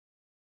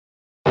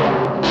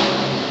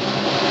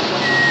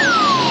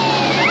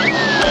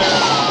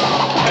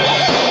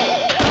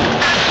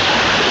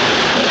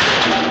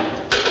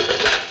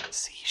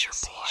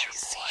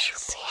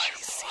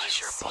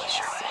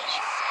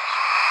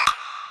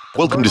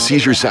Welcome to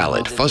Seizure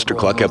Salad,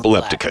 Fustercluck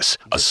epilepticus,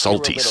 a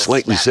salty,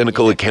 slightly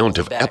cynical account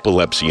of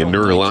epilepsy and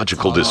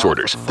neurological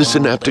disorders, the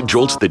synaptic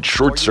jolts that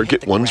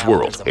short-circuit one's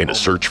world, and a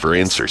search for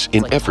answers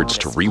in efforts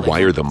to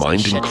rewire the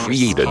mind and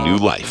create a new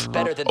life.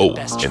 Oh,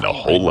 and a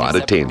whole lot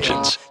of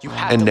tangents.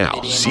 And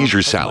now,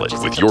 Seizure Salad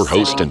with your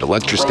host and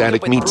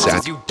electrostatic meat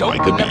sack,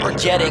 Micah B.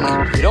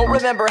 You don't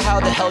remember how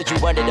the hell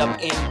you ended up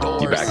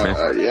indoors. You back,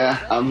 man? Yeah,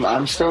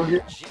 I'm still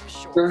here.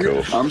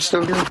 Cool. I'm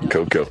still here.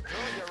 Cool.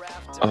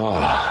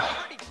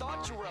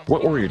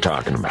 What were you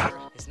talking about?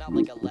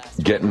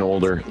 Getting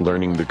older,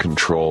 learning to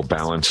control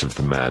balance of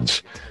the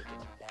meds,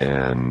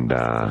 and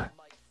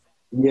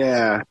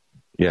Yeah,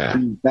 yeah,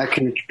 that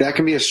can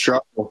be a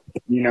struggle.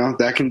 You know,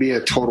 that can be a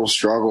total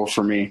struggle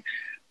for me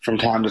from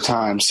time to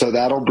time. So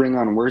that'll bring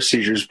on worse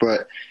seizures.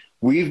 But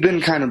we've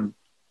been kind of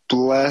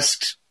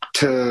blessed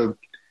to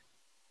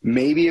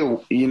maybe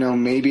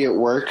it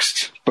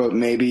works, but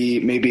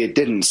maybe it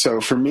didn't.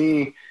 So for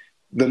me,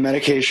 the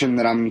medication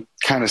that I'm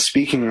kind of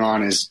speaking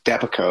on is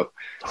Depakote.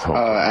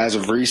 As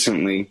of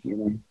recently,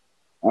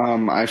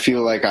 I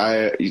feel like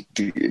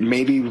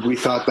maybe we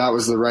thought that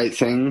was the right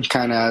thing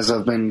kind of as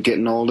I've been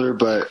getting older,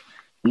 but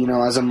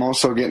as I'm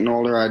also getting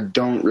older, I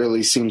don't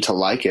really seem to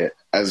like it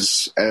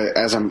as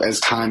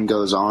time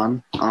goes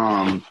on.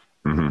 And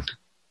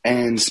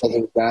so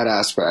there's that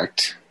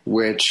aspect,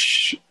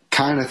 which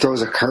kind of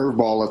throws a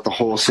curveball at the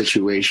whole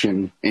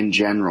situation in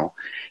general,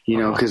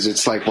 because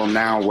it's like, well,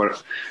 now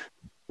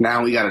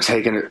we got to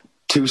take it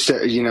two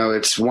step,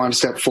 it's one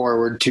step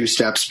forward, two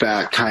steps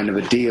back kind of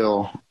a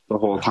deal the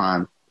whole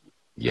time.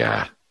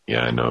 Yeah,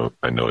 I know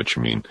what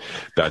you mean.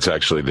 That's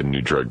actually the new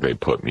drug they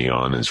put me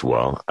on as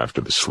well after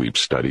the sleep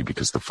study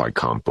because the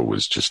Fycompa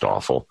was just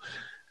awful.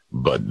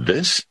 But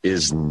this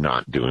is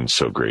not doing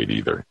so great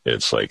either.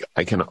 It's like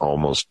I can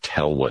almost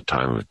tell what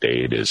time of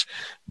day it is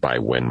by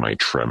when my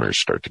tremors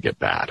start to get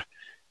bad.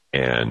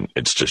 And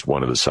it's just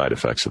one of the side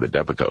effects of the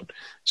Depakote.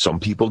 Some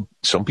people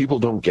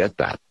don't get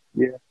that.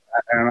 Yeah, I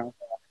don't know.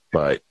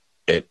 But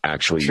it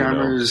actually,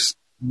 tremors.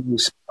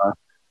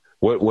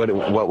 What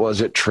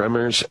was it?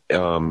 Tremors,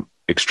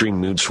 extreme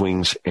mood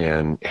swings,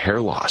 and hair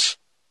loss.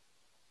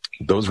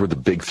 Those were the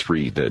big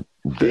three that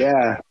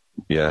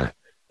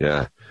Yeah.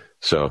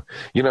 So,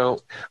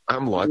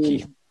 I'm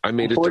lucky. I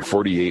made it to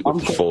 48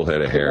 with a full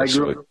head of hair. I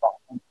grew up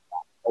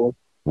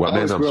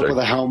with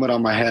a helmet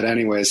on my head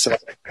anyways, so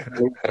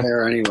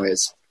hair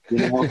anyways.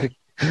 Right.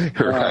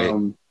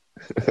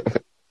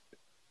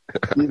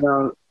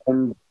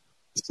 And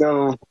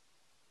so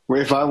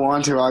if I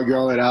want to, I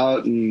grow it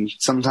out, and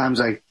sometimes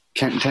I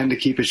can tend to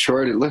keep it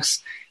short. It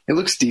looks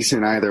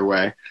decent either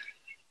way.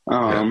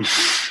 But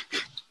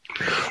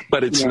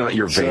it's not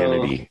your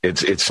vanity.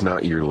 It's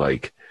not your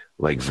like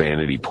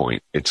vanity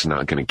point. It's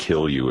not going to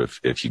kill you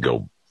if you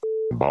go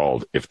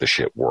bald if the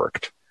shit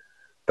worked.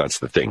 That's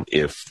the thing.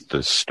 If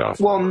the stuff.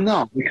 Well,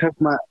 no, because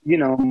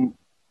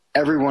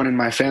everyone in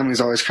my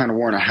family's always kind of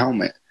worn a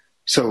helmet,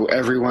 so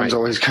everyone's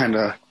always kind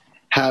of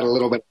had a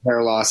little bit of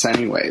hair loss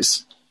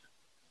anyways.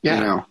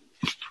 Yeah.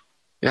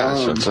 Yeah,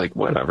 so it's like,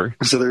 whatever.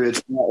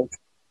 So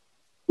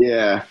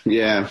yeah.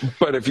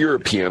 But if you're a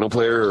piano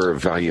player or a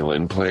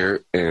violin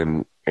player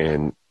and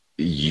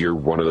you're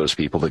one of those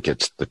people that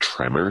gets the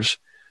tremors,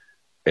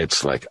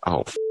 it's like,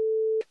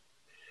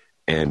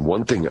 And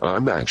one thing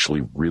I'm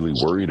actually really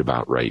worried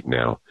about right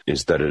now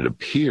is that it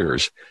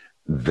appears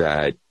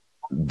that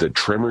the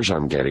tremors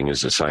I'm getting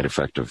as a side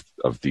effect of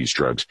these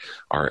drugs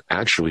are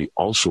actually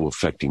also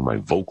affecting my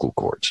vocal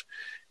cords.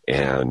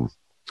 And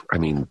I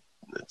mean,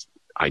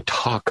 I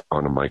talk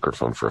on a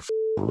microphone for a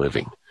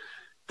living.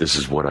 This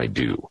is what I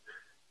do.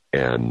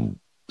 And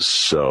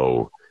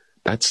so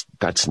that's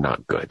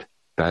not good.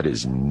 That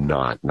is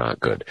not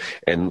good.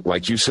 And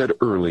like you said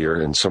earlier,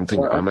 and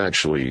something I'm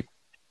actually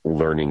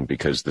learning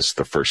because this is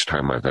the first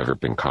time I've ever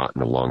been caught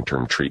in a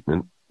long-term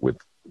treatment with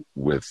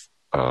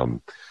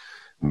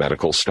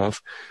medical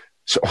stuff.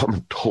 So I'm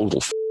a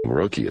total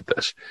rookie at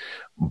this.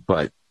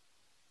 But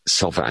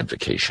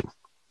self-advocation.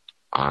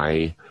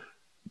 I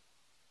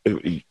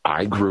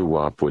grew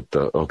up with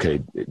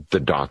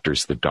the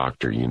doctor's the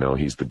doctor,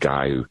 he's the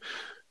guy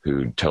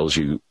who tells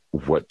you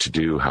what to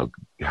do, how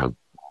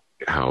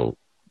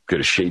good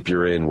a shape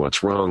you're in,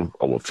 what's wrong.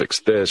 Oh, we'll fix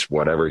this,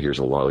 whatever. Here's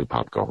a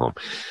lollipop, go home.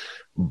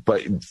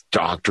 But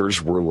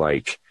doctors were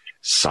like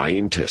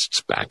scientists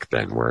back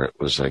then, where it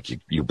was like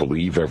you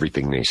believe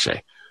everything they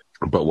say.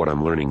 But what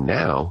I'm learning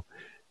now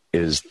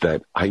is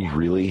that I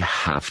really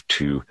have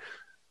to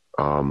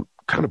kind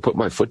of put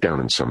my foot down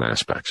in some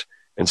aspects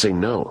and say,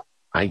 no,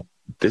 I'm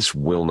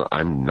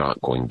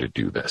not going to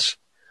do this.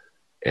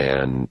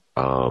 And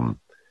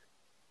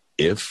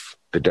if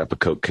the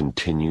Depakote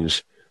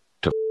continues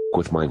to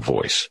with my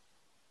voice,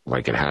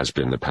 like it has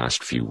been the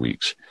past few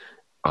weeks,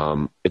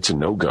 it's a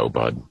no-go,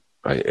 bud.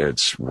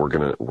 We're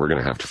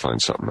gonna have to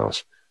find something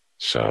else.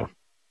 So,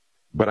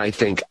 but I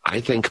think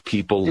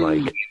people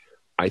like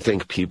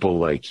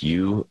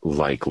you,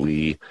 like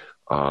Lee,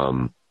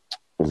 that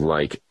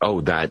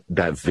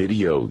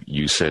video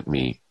you sent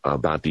me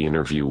about the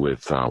interview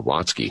with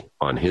Watsky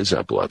on his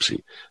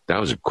epilepsy.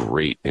 That was a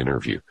great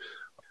interview.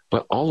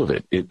 but all of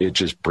it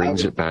just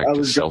brings it back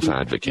to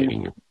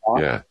self-advocating.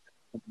 Yeah.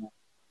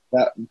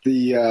 That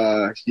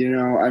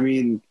I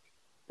mean,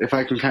 if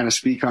I can kind of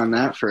speak on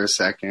that for a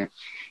second,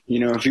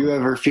 if you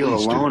ever feel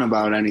alone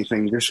about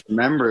anything, just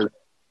remember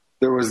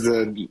there was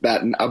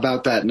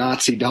that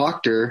Nazi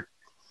doctor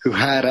who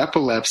had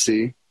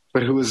epilepsy,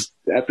 but who was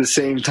at the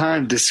same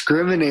time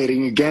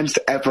discriminating against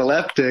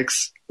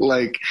epileptics.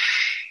 Like,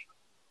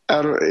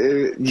 as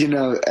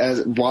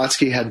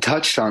Watsky had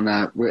touched on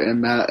that,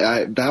 and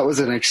that was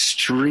an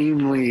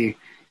extremely,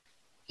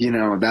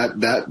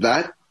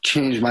 that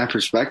changed my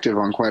perspective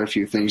on quite a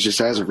few things just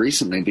as of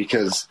recently,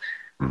 because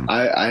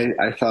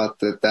I thought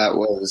that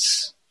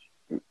was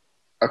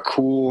a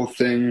cool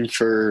thing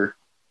for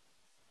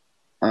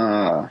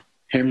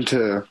him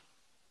to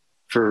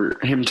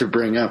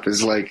bring up,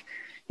 is like,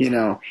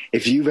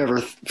 if you've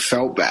ever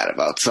felt bad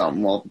about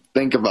something, well,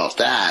 think about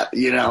that,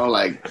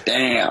 like,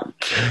 damn.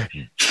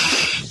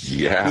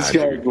 Yeah. This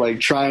guy's like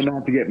trying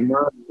not to get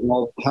murdered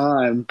all the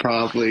time,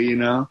 probably,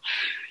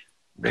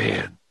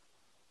 Man.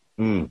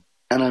 And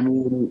I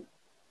mean,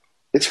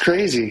 it's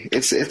crazy.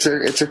 It's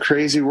a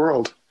crazy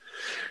world.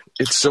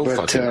 It's so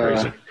fucking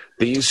crazy.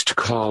 They used to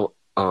call,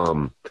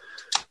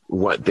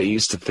 they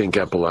used to think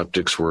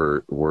epileptics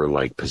were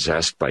like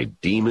possessed by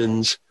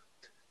demons.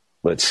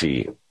 Let's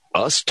see.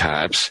 Us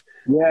types.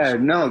 Yeah,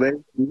 no, they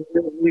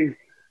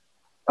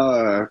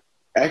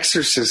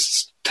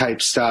exorcist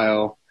type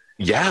style.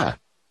 Yeah.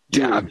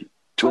 Dude, yeah,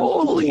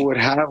 totally. People would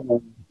have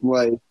them,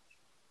 like,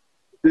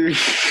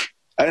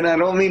 and I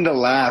don't mean to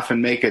laugh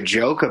and make a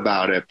joke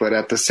about it, but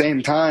at the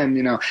same time,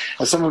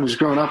 as someone who's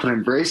grown up and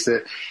embraced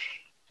it,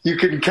 you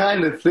can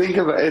kind of think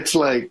of it. It's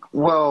like,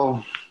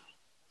 well,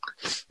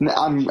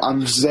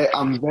 I'm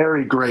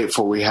very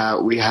grateful we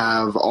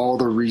have all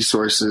the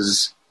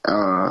resources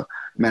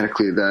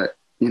medically that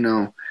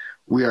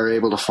we are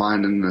able to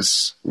find in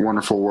this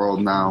wonderful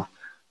world now,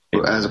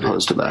 as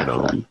opposed to back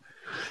then.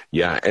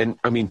 Yeah, and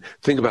I mean,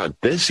 think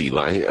about this,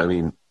 Eli. I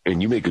mean,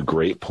 and you make a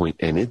great point,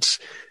 and it's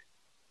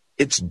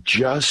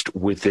just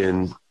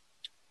within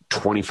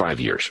 25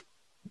 years.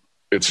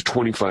 It's a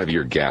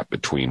 25-year gap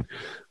between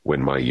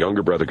when my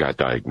younger brother got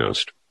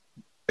diagnosed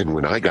and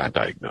when I got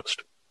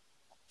diagnosed.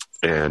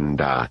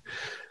 And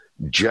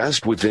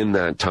just within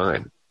that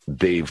time,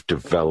 they've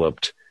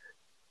developed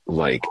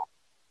like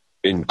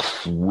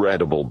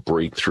incredible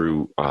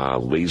breakthrough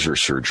laser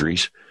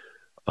surgeries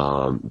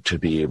to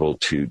be able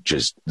to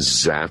just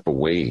zap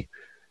away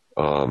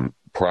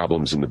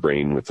problems in the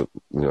brain with a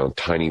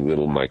tiny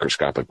little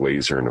microscopic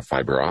laser and a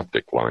fiber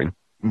optic line.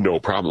 No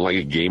problem, like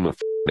a game of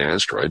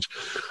asteroids.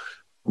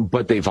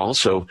 But they've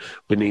also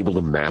been able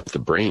to map the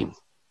brain.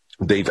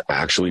 They've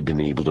actually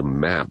been able to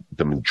map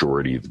the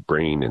majority of the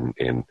brain,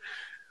 and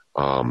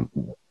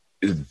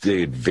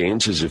the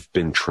advances have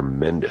been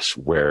tremendous,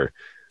 where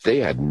they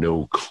had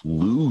no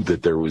clue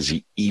that there was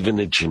even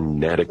a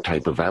genetic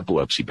type of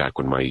epilepsy back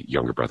when my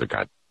younger brother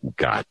got.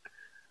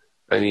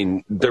 I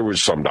mean, there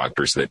was some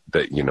doctors that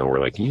were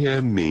like,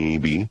 yeah,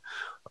 maybe.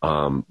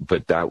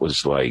 But that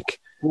was like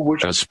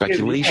a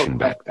speculation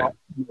back then.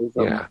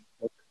 Yeah.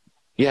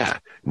 Yeah.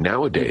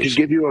 Nowadays. It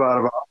give you a lot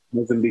of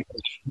optimism,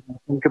 because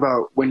think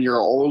about when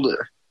you're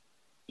older,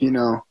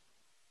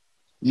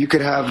 you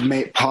could have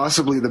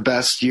possibly the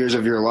best years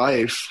of your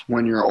life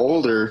when you're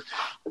older,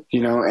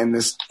 and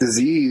this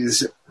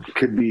disease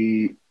could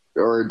be,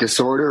 or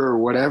disorder or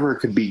whatever,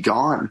 could be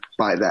gone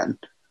by then,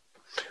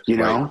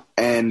 Right.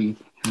 And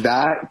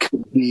that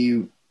could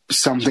be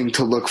something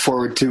to look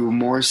forward to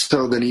more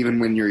so than even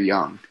when you're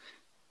young.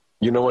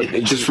 You know what?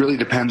 It just really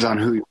depends on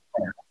who you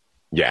are.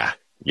 Yeah.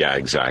 Yeah,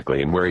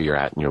 exactly. And where you're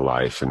at in your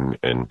life.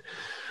 And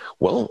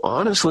well,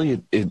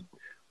 honestly, it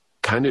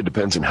kind of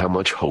depends on how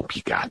much hope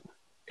you got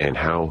and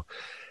how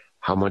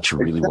much you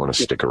really want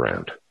to stick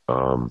around.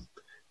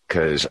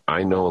 Because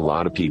I know a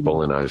lot of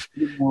people, and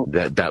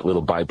that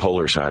little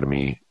bipolar side of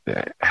me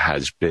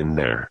has been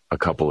there a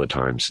couple of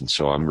times. And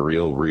so I'm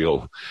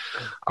real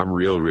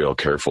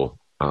careful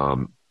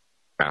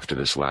after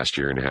this last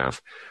year and a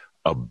half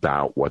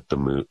about what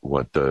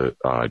the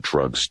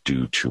drugs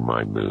do to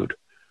my mood.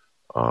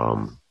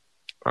 I'm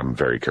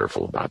very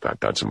careful about that.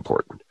 That's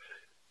important.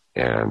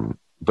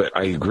 But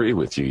I agree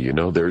with you.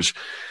 There's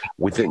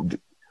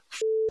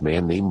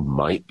they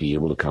might be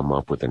able to come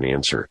up with an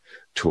answer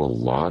to a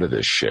lot of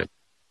this shit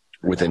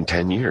within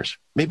 10 years,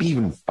 maybe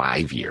even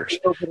 5 years.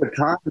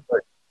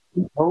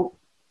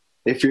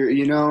 If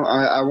you're,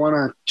 I want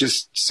to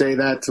just say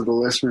that to the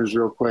listeners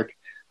real quick.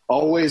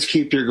 Always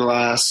keep your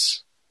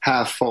glass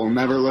half full.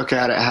 Never look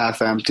at it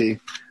half empty.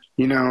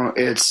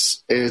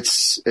 It's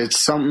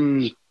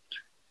something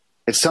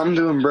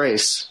to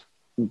embrace.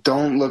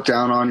 Don't look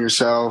down on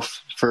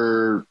yourself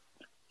for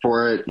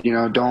it.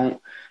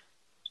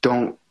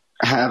 Don't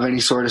have any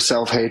sort of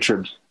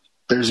self-hatred.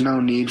 There's no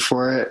need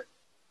for it,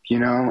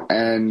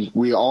 and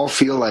we all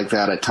feel like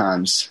that at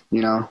times,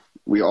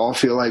 we all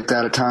feel like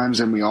that at times,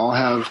 and we all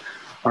have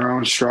our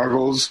own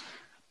struggles,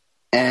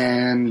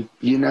 and,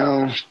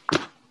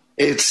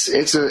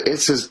 it's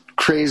a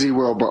crazy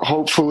world, but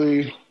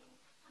hopefully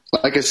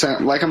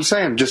like I'm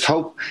saying, just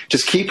hope,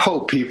 just keep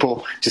hope,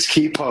 people. Just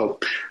keep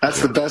hope.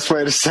 That's the best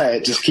way to say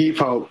it. Just keep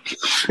hope.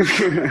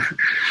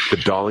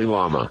 The Dalai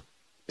Lama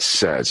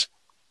says,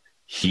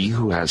 he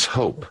who has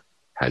hope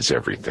has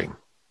everything.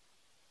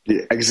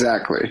 Yeah,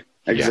 exactly.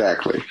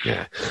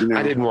 Yeah. You know?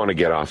 I didn't want to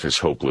get off as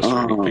hopeless or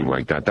anything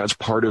like that. That's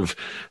part of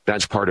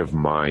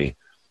my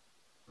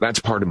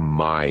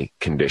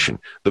condition.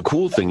 The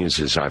cool thing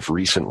is I've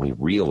recently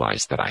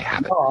realized that I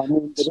have it. No, I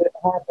mean, it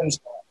happens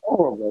to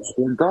all of us,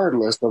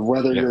 regardless of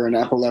whether you're an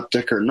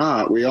epileptic or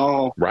not. We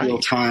all feel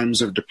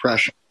times of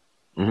depression,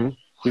 you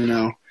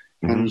know,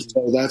 and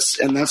so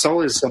that's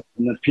always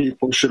something that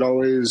people should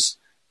always,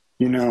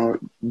 you know,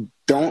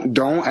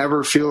 don't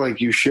ever feel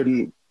like you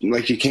shouldn't,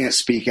 like you can't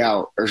speak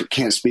out or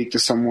can't speak to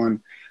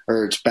someone,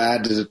 or it's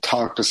bad to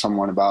talk to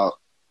someone about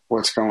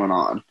what's going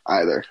on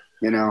either.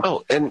 You know?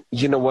 Oh, and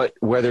you know what?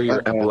 Whether you're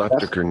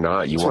epileptic or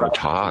not, you want to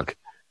talk.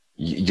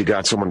 You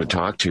got someone to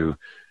talk to.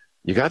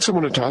 You got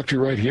someone to talk to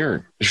right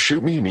here.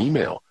 Shoot me an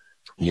email,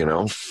 you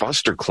know,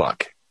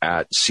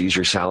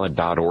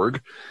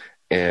 fustercluck@seizuresalad.org.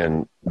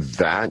 And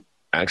that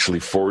actually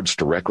forwards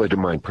directly to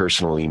my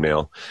personal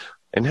email.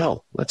 And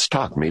hell, let's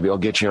talk. Maybe I'll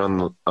get you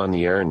on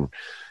the air, and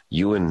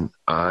you and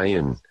I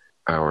and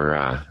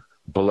our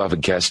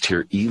beloved guest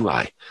here,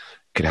 Eli,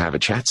 could have a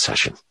chat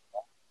session.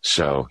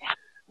 So,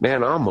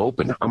 man, I'm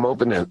open. I'm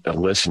open to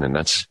listening.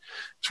 It's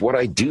what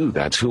I do.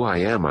 That's who I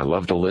am. I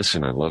love to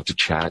listen. I love to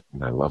chat,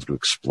 and I love to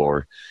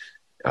explore.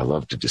 I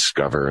love to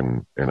discover,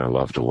 and I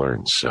love to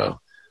learn. So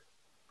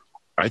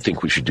I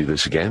think we should do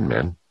this again,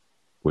 man.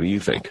 What do you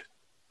think?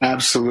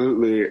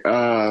 Absolutely.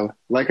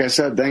 Like I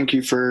said, thank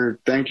you for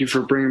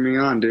bringing me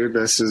on, dude.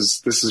 This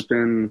has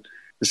been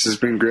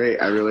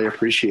great. I really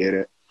appreciate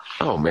it.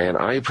 Oh man,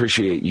 I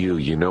appreciate you.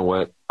 You know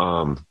what?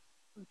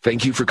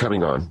 Thank you for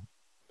coming on,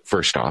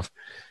 first off.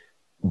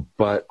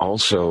 But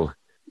also,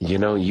 you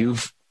know,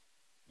 you've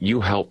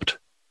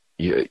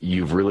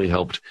really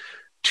helped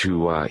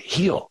to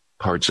heal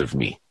parts of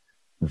me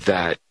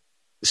that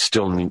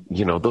still need,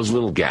 you know, those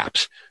little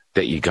gaps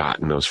that you got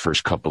in those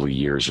first couple of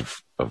years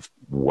of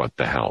what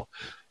the hell.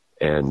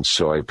 And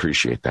so I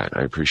appreciate that.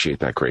 I appreciate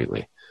that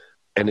greatly.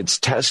 And it's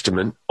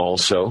testament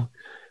also,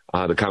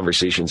 the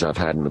conversations I've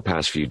had in the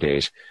past few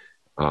days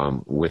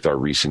with our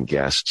recent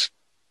guests,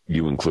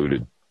 you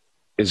included,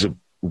 is a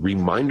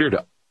reminder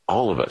to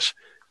all of us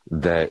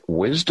that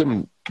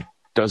wisdom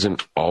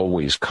doesn't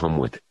always come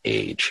with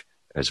age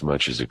as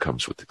much as it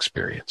comes with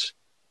experience.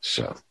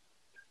 So,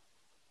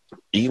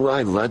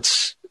 Eli,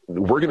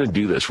 we're going to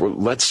do this.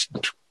 Let's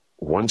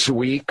once a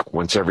week,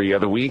 once every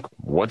other week.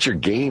 What's your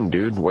game,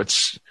 dude?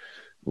 What's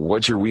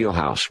your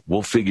wheelhouse?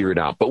 We'll figure it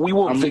out, but we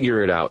won't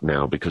figure it out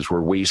now because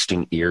we're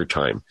wasting ear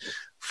time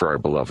for our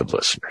beloved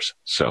listeners.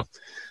 So,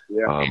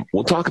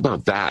 we'll talk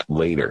about that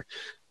later.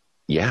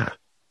 Yeah.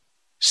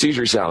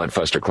 Seizure Salad,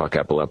 Fustercluck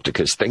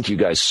Epilepticus. Thank you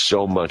guys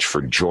so much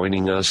for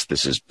joining us.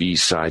 This is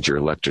B-Side, your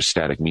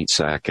electrostatic meat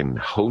sack and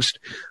host.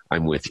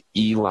 I'm with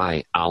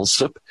Eli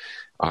Alsop,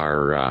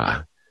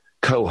 our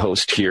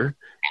co-host here,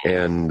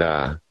 and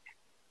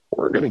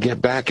we're going to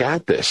get back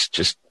at this.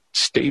 Just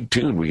stay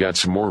tuned. We got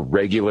some more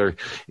regular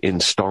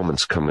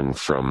installments coming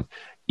from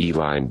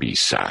Eli and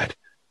B-Side.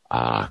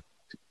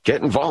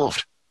 Get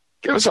involved.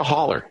 Give us a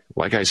holler.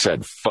 Like I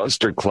said,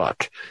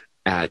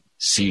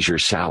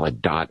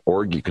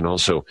 fustercluck@seizuresalad.org. You can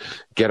also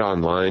get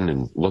online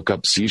and look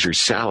up Seizure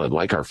Salad,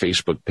 like our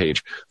Facebook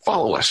page.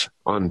 Follow us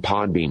on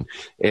Podbean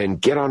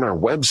and get on our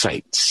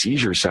website,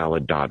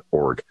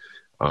 seizuresalad.org.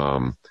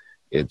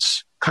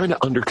 It's kind of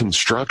under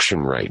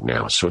construction right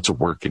now, so it's a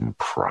work in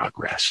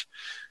progress.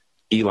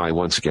 Eli,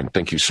 once again,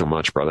 thank you so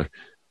much, brother.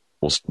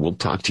 We'll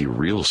talk to you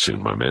real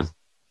soon, my man.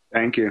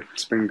 Thank you.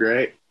 It's been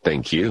great.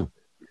 Thank you.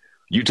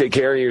 You take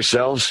care of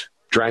yourselves.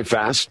 Drive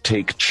fast,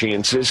 take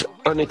chances,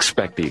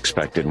 unexpect the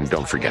expected, and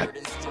don't forget,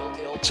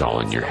 it's all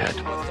in your head.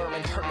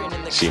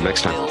 See you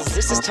next time.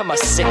 This is to my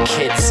sick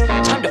kids.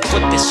 Time to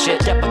flip this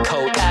shit.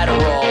 Depakote,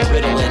 Adderall,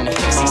 Ritalin,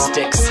 Pixie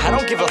sticks. I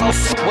don't give a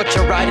f what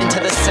you're riding to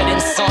the setting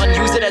sun.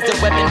 Use it as a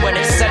weapon when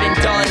it's said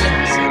and done.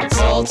 It's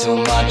all too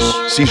much.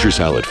 Seizure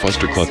Salad,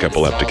 Fustercluck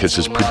Epilepticus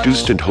is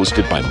produced and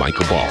hosted by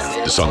Michael Ball.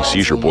 The song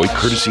Seizure Boy,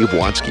 courtesy of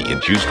Watsky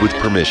and used with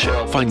permission.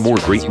 Find more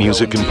great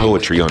music and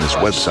poetry on his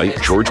website,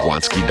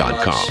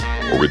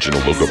 georgewatsky.com.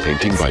 Original logo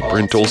painting by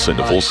Brent Olson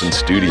of Olson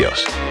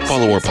Studios.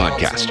 Follow our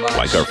podcast,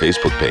 like our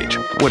Facebook page.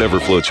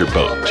 Whatever floats your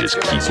boat, just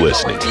keep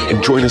listening.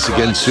 And join us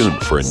again soon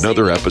for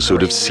another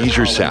episode of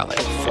Seizure Salad.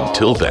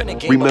 Until then,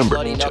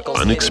 remember to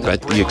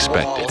unexpect the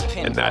expected,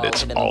 and that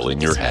it's all in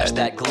your head.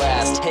 That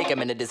glass. Take a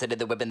minute to sit at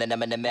the whip and then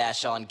I'm gonna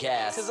mash on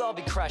gas. Cause I'll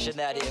be crashing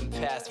that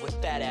impasse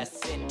with that ass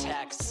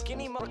syntax.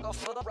 Skinny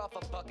motherfucker off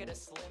a bucket of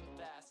slim.